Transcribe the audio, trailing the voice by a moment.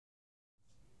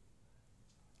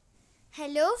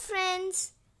Hello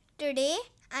friends, today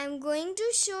I am going to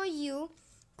show you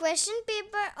question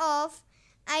paper of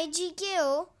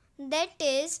IGKO, that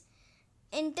is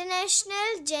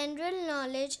International General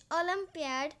Knowledge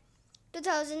Olympiad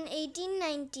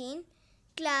 2018-19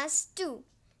 Class 2.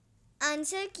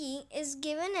 Answer key is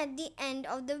given at the end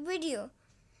of the video.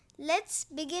 Let's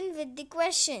begin with the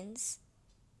questions.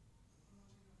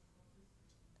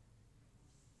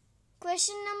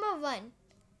 Question number 1.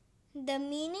 The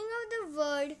meaning of the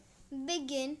word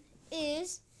begin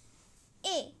is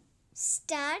A.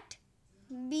 Start,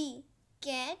 B.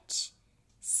 Catch,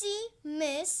 C.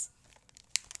 Miss,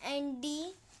 and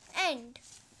D. End.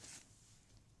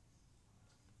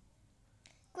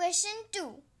 Question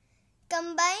 2.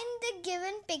 Combine the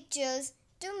given pictures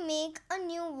to make a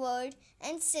new word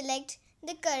and select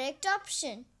the correct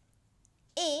option.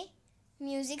 A.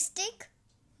 Music stick,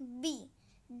 B.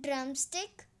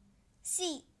 Drumstick,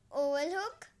 C. Oval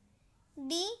hook,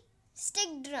 D.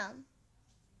 Stick drum.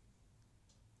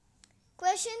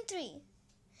 Question 3.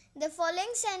 The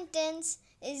following sentence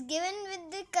is given with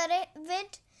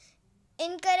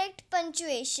incorrect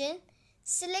punctuation.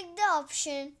 Select the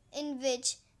option in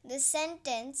which the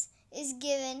sentence is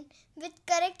given with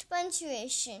correct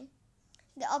punctuation.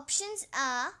 The options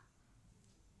are: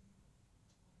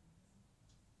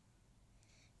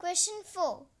 Question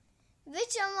 4.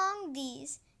 Which among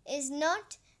these is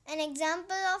not an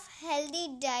example of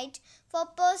healthy diet for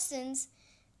persons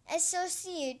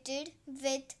associated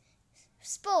with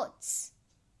sports?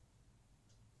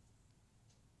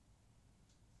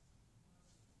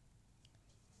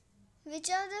 Which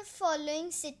of the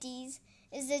following cities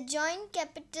is the joint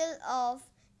capital of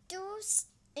two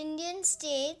Indian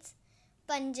states,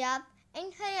 Punjab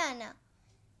and Haryana?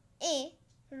 A.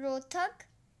 Rohtak,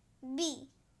 B.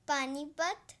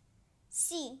 Panipat,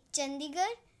 C.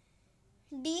 Chandigarh,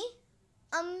 D.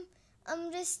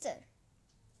 Amritsar.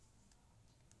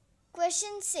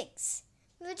 Question 6.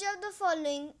 Which of the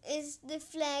following is the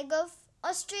flag of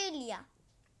Australia?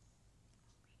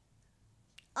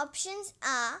 Options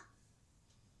are: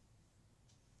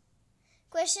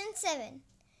 Question 7.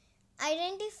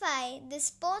 Identify the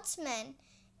sportsman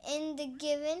in the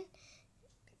given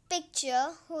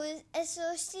picture who is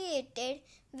associated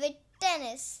with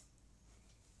tennis.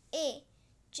 A.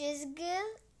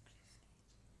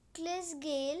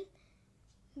 Clisgale,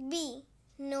 B.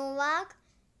 Novak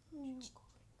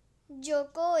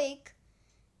Djokovic,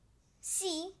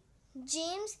 C.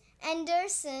 James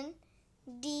Anderson,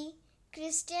 D.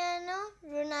 Cristiano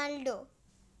Ronaldo.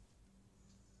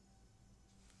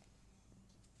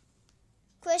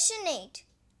 Question 8.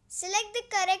 Select the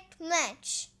correct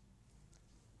match.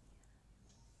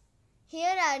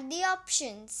 Here are the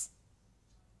options.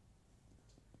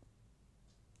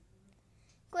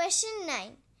 Question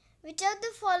 9. Which of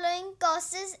the following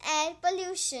causes air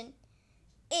pollution?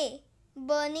 A.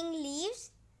 Burning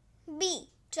leaves, B.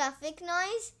 Traffic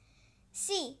noise,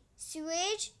 C.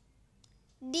 Sewage,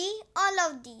 D. All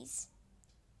of these.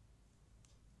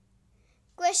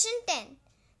 Question 10.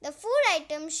 The food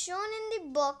items shown in the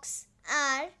box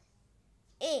are: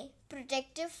 A.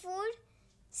 Protective food,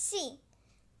 C.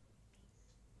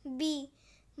 B.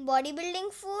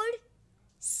 Bodybuilding food,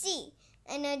 C.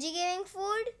 Energy giving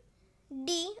food,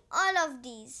 D. All of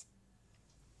these.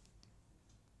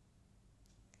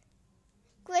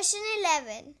 Question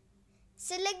 11.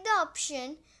 Select the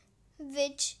option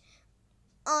which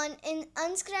on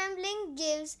unscrambling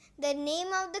gives the name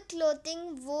of the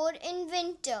clothing worn in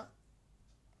winter.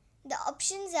 The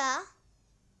options are: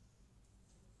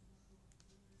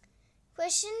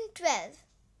 Question 12.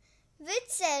 Which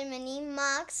ceremony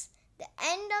marks the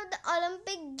end of the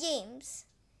Olympic Games?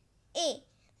 A.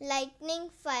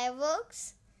 Lighting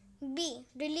fireworks, B.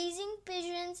 Releasing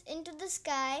pigeons into the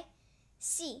sky,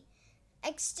 C.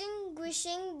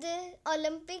 Extinguishing the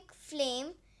Olympic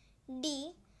flame,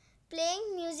 D.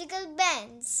 Playing musical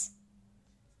bands.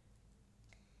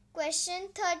 Question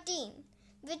 13.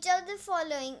 Which of the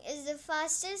following is the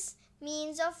fastest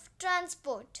means of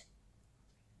transport?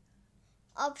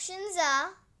 Options are: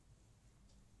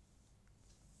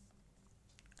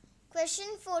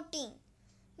 Question 14.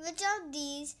 Which of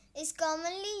these is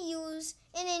commonly used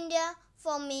in India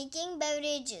for making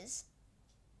beverages?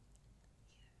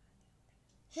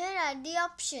 Here are the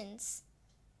options.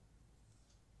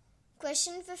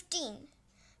 Question 15.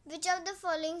 Which of the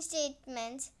following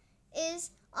statements is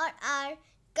or are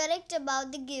correct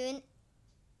about the given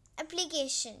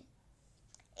application?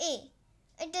 A.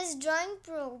 It is drawing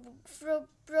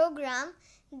program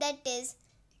that is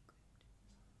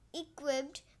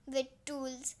equipped with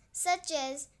tools such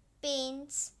as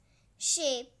paints,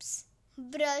 shapes,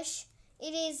 brush,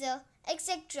 eraser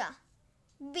etc.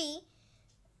 B.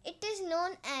 It is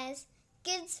known as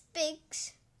Kids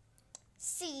Pics.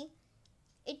 C.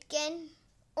 It can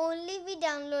only be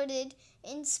downloaded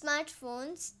in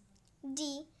smartphones.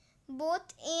 D.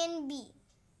 Both A and B.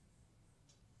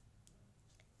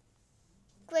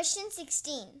 Question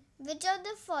 16. Which of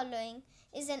the following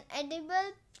is an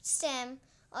edible stem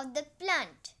of the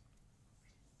plant?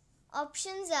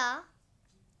 Options are: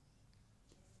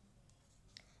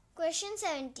 Question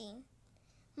 17.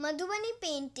 Madhubani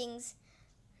paintings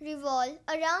revolve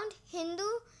around Hindu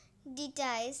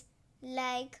deities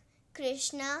like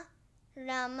Krishna,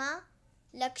 Rama,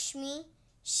 Lakshmi,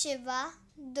 Shiva,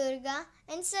 Durga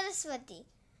and Saraswati.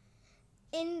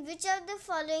 In which of the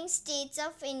following states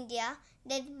of India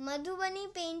did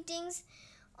Madhubani paintings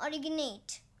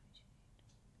originate?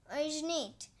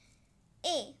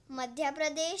 A. Madhya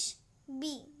Pradesh,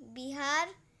 B. Bihar,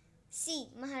 C.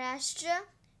 Maharashtra,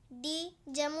 D.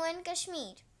 Jammu and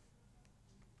Kashmir.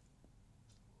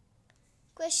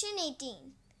 Question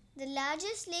 18. The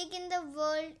largest lake in the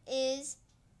world is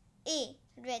A.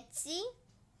 Red Sea,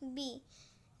 B.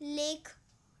 Lake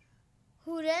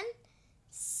Huron,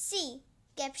 C.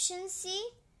 Caspian Sea,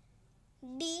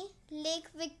 D. Lake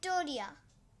Victoria.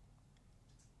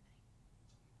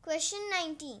 Question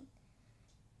 19.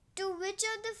 To which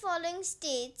of the following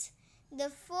states the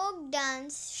folk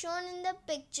dance shown in the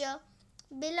picture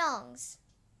belongs?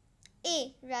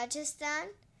 A. Rajasthan,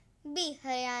 B.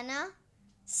 Haryana,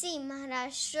 C.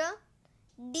 Maharashtra,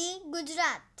 D.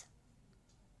 Gujarat.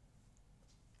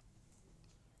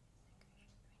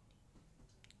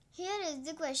 Here is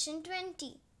the question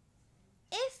 20.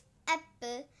 If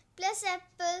apple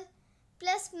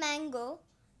plus mango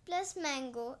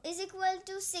is equal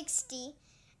to 60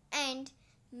 and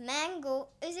mango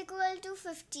is equal to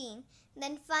 15,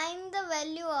 then find the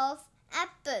value of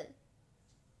apple.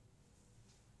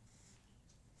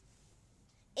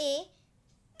 A.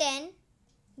 10,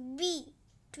 B.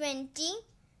 20,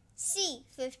 C.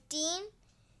 15,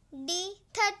 D.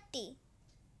 30.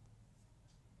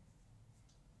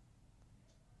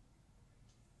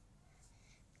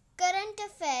 Current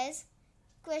Affairs.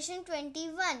 Question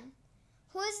 21.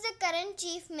 Who is the current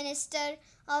Chief Minister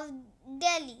of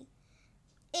Delhi?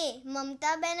 A.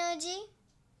 Mamata Banerjee,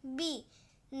 B.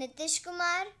 Nitish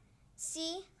Kumar,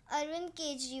 C. Arvind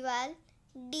Kejriwal,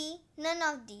 D. None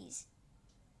of these.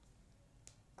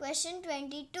 Question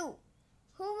 22.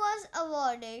 Who was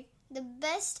awarded the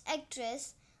Best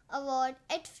Actress award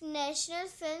at National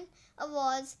Film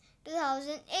Awards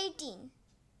 2018?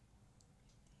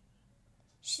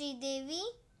 Sridevi,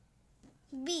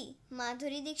 B.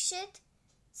 Madhuri Dixit,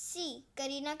 C.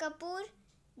 Kareena Kapoor,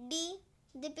 D.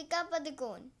 Deepika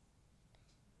Padukone.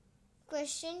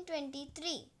 Question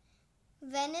 23.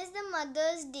 When is the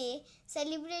Mother's Day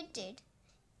celebrated?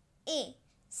 A.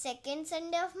 Second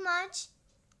Sunday of March,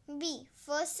 B.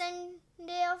 First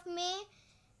Sunday of May,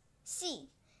 C.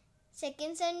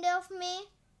 Second Sunday of May,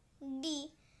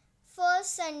 D.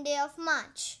 First Sunday of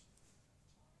March.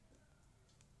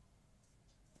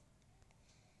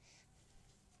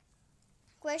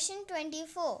 Question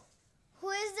 24. Who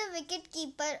is the wicket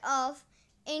keeper of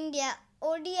India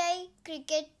ODI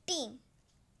cricket team?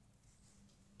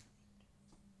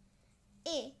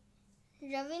 A.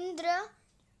 Ravindra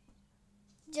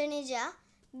Jadeja,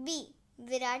 B.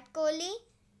 Virat Kohli,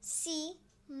 C.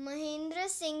 Mahendra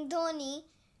Singh Dhoni,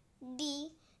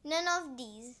 D. None of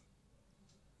these.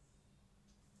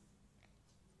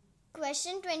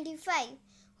 Question 25.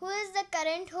 Who is the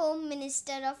current Home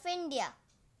Minister of India?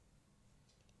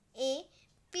 A.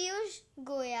 Piyush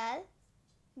Goyal,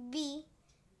 B.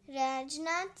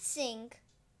 Rajnath Singh,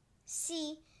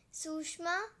 C.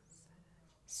 Sushma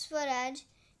Swaraj,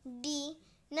 D.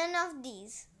 None of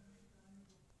these.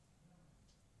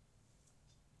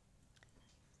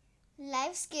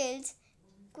 Life skills.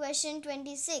 Question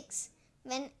 26.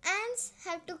 When ants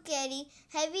have to carry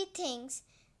heavy things,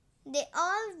 they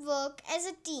all work as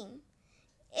a team.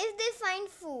 If they find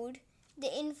food,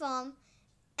 they inform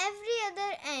every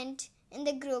other ant in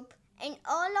the group and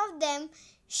all of them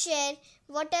share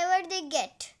whatever they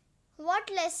get.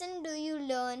 What lesson do you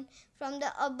learn from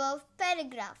the above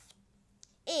paragraph?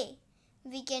 A.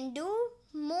 We can do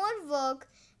more work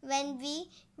when we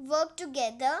work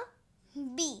together.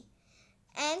 B.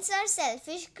 Ants are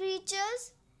selfish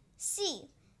creatures. C.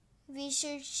 We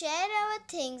should share our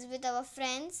things with our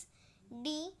friends.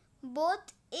 D.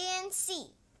 Both A and C.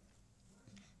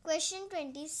 Question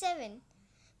 27.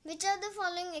 Which of the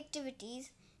following activities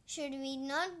should we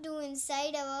not do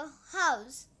inside our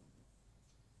house?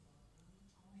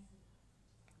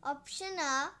 Option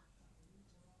A.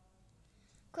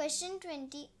 Question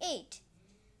 28.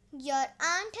 Your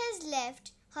aunt has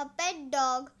left her pet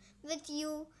dog with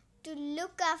you to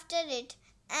look after it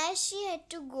as she had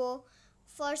to go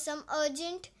for some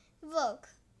urgent work.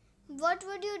 What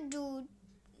would you do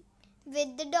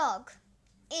with the dog?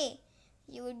 A.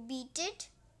 You would beat it.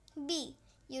 B.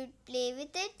 You would play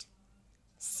with it.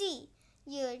 C.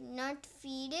 You would not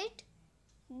feed it.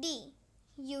 D.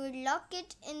 You would lock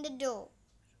it in the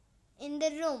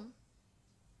room.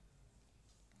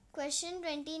 Question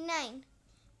 29.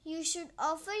 You should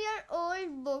offer your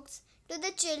old books to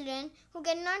the children who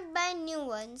cannot buy new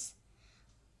ones.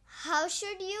 How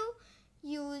should you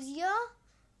use your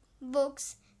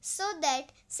books so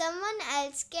that someone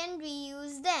else can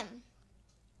reuse them?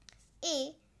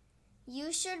 A.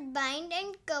 You should bind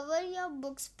and cover your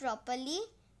books properly.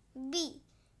 B.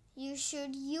 You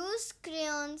should use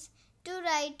crayons to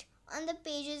write on the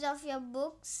pages of your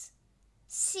books.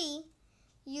 C.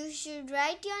 You should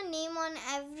write your name on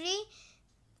every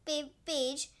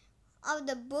page of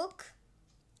the book.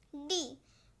 D.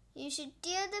 You should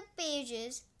tear the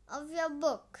pages of your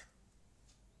book.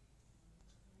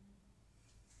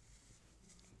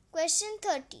 Question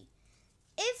 30.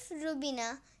 If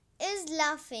Rubina is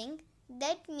laughing,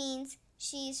 that means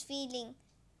she is feeling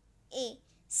A.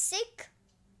 Sick,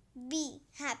 B.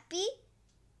 Happy,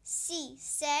 C.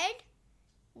 Sad,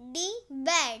 D.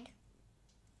 Bad.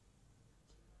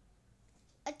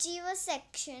 Achiever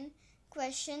section,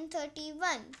 question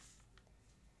 31.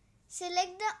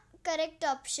 Select the correct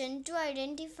option to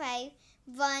identify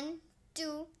 1,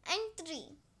 2 and 3.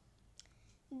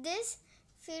 This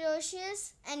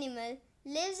ferocious animal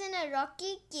lives in a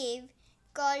rocky cave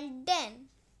called den.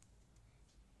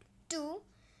 2.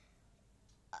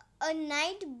 A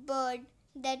night bird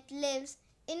that lives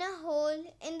in a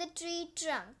hole in the tree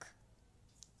trunk.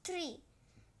 3.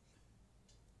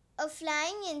 A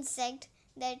flying insect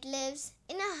that lives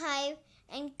in a hive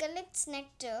and collects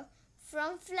nectar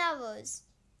from flowers.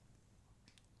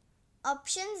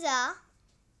 Options are: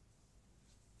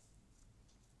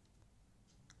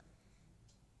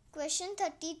 Question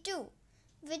 32.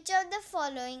 Which of the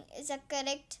following is a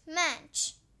correct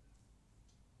match?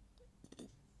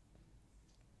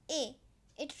 A.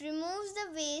 It removes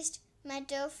the waste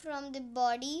matter from the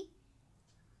body,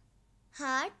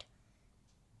 heart.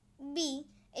 B.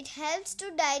 It helps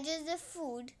to digest the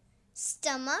food,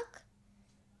 stomach.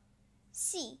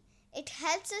 C. It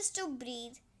helps us to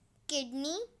breathe,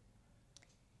 kidney.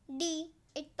 D.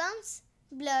 It pumps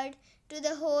blood to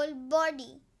the whole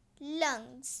body,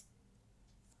 lungs.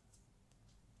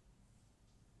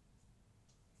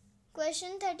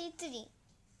 Question 33.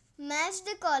 Match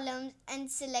the columns and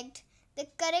select the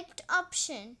correct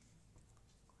option.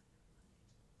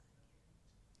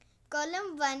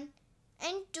 Column 1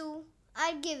 and 2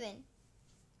 are given.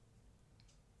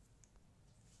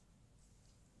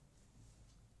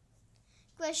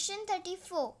 Question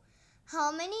 34.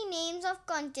 How many names of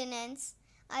continents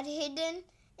are hidden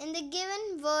in the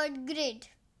given word grid?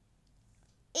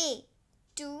 A.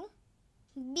 2,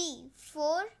 B.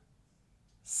 4,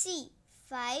 C.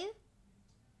 5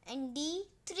 and D.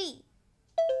 3.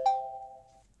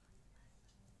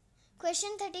 Question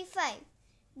 35.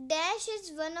 Dash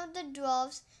is one of the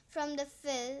dwarfs from the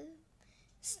film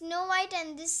Snow White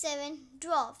and the Seven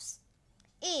Dwarfs.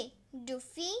 A.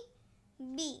 Duffy,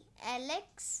 B.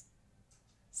 Alex,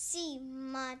 C.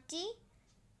 Marty,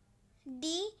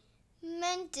 D.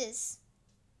 Mantis.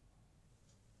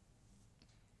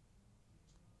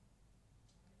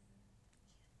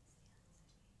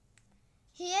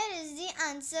 Here is the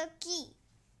answer key.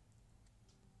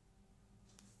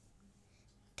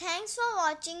 Thanks for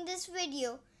watching this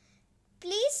video.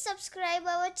 Please subscribe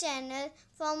our channel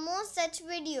for more such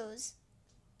videos.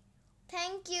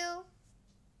 Thank you.